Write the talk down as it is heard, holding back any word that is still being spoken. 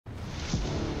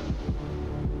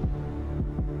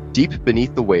Deep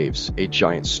beneath the waves, a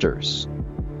giant stirs.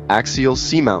 Axial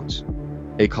Seamount,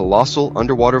 a colossal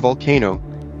underwater volcano,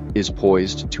 is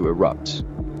poised to erupt.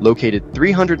 Located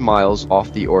 300 miles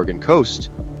off the Oregon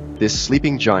coast, this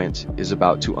sleeping giant is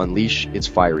about to unleash its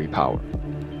fiery power.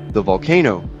 The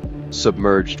volcano,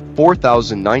 submerged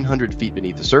 4,900 feet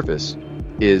beneath the surface,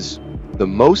 is the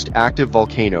most active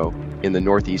volcano in the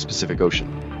Northeast Pacific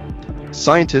Ocean.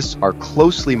 Scientists are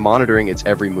closely monitoring its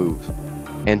every move,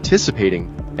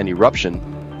 anticipating an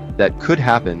eruption that could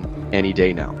happen any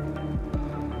day now.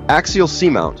 Axial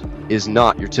Seamount is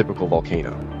not your typical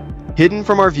volcano. Hidden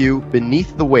from our view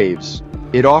beneath the waves,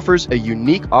 it offers a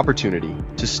unique opportunity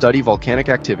to study volcanic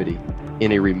activity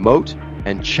in a remote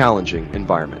and challenging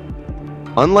environment.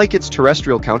 Unlike its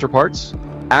terrestrial counterparts,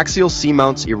 Axial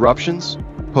Seamount's eruptions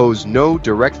pose no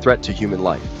direct threat to human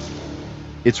life.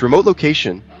 Its remote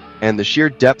location and the sheer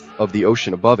depth of the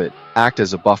ocean above it act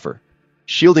as a buffer,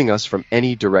 shielding us from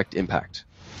any direct impact.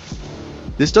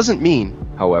 This doesn't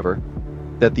mean, however,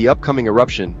 that the upcoming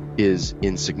eruption is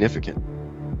insignificant.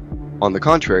 On the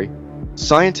contrary,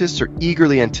 scientists are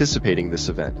eagerly anticipating this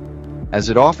event, as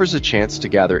it offers a chance to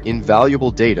gather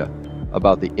invaluable data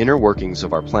about the inner workings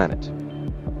of our planet.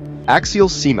 Axial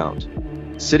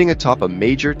Seamount, sitting atop a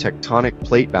major tectonic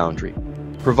plate boundary,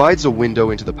 provides a window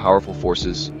into the powerful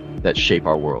forces that shape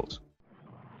our world.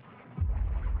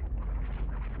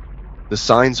 The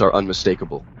signs are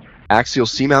unmistakable. Axial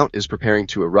Seamount is preparing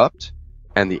to erupt,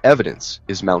 and the evidence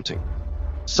is mounting.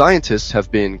 Scientists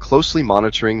have been closely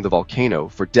monitoring the volcano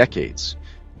for decades,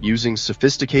 using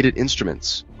sophisticated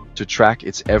instruments to track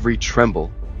its every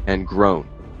tremble and groan.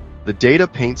 The data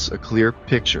paints a clear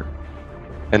picture.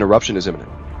 An eruption is imminent.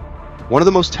 One of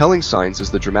the most telling signs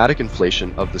is the dramatic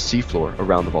inflation of the seafloor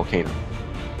around the volcano.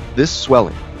 This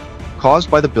swelling, caused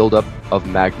by the buildup of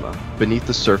magma beneath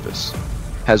the surface,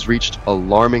 has reached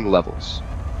alarming levels,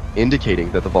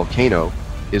 indicating that the volcano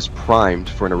is primed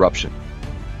for an eruption.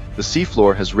 The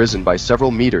seafloor has risen by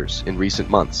several meters in recent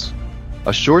months,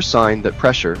 a sure sign that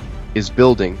pressure is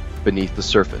building beneath the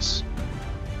surface.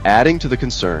 Adding to the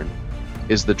concern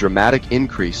is the dramatic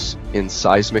increase in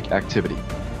seismic activity.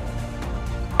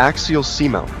 Axial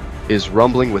Seamount is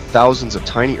rumbling with thousands of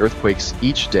tiny earthquakes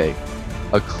each day,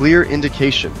 a clear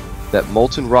indication that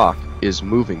molten rock is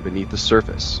moving beneath the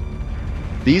surface.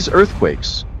 These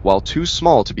earthquakes, while too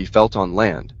small to be felt on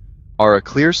land, are a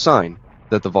clear sign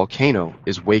that the volcano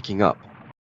is waking up.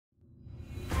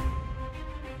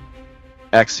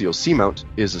 Axial Seamount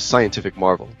is a scientific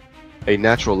marvel, a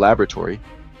natural laboratory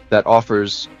that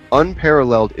offers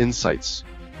unparalleled insights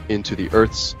into the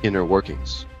Earth's inner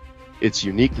workings. Its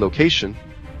unique location,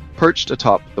 perched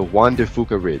atop the Juan de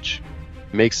Fuca Ridge,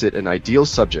 makes it an ideal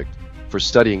subject for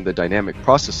studying the dynamic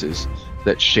processes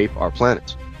that shape our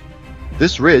planet.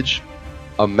 This ridge,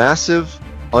 a massive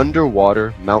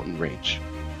underwater mountain range,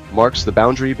 marks the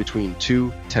boundary between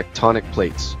two tectonic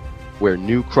plates, where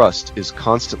new crust is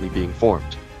constantly being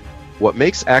formed. What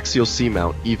makes Axial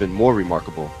Seamount even more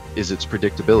remarkable is its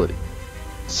predictability.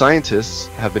 Scientists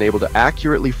have been able to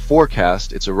accurately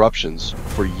forecast its eruptions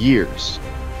for years,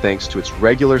 thanks to its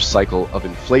regular cycle of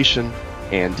inflation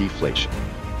and deflation.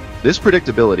 This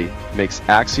predictability makes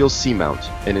Axial Seamount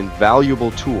an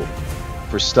invaluable tool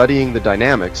for studying the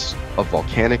dynamics of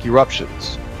volcanic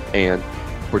eruptions and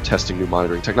for testing new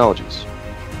monitoring technologies.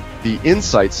 The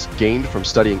insights gained from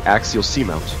studying Axial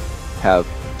Seamount have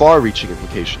far-reaching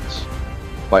implications.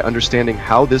 By understanding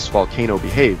how this volcano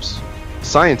behaves,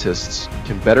 scientists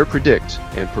can better predict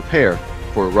and prepare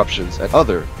for eruptions at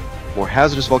other, more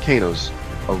hazardous volcanoes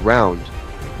around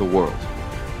the world.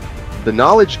 The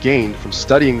knowledge gained from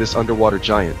studying this underwater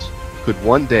giant could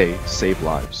one day save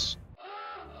lives.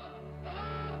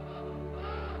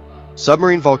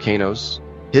 Submarine volcanoes,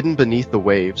 hidden beneath the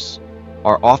waves,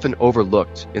 are often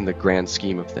overlooked in the grand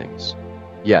scheme of things.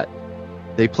 Yet,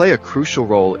 they play a crucial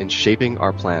role in shaping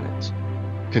our planet,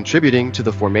 contributing to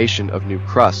the formation of new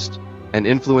crust and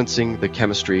influencing the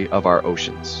chemistry of our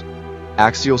oceans.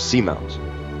 Axial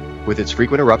Seamount, with its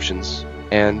frequent eruptions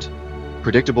and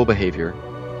predictable behavior,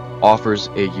 offers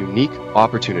a unique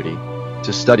opportunity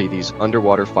to study these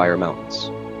underwater fire mountains.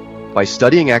 By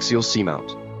studying Axial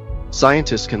Seamount,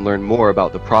 scientists can learn more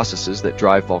about the processes that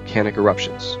drive volcanic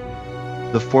eruptions,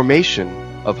 the formation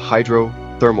of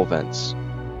hydrothermal vents,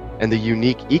 and the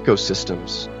unique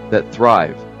ecosystems that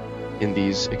thrive in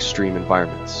these extreme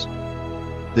environments.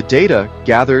 The data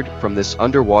gathered from this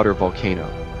underwater volcano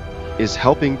is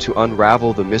helping to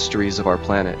unravel the mysteries of our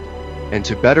planet and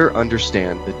to better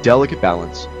understand the delicate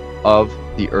balance of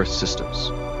the Earth's systems.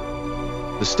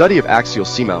 The study of Axial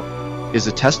Seamount is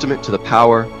a testament to the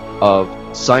power of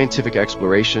scientific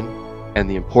exploration and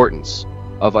the importance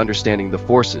of understanding the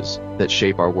forces that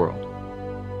shape our world.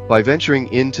 By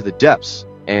venturing into the depths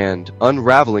and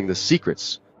unraveling the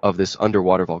secrets of this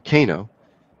underwater volcano,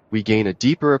 we gain a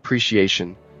deeper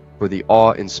appreciation for the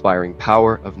awe-inspiring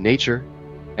power of nature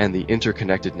and the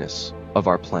interconnectedness of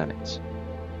our planet.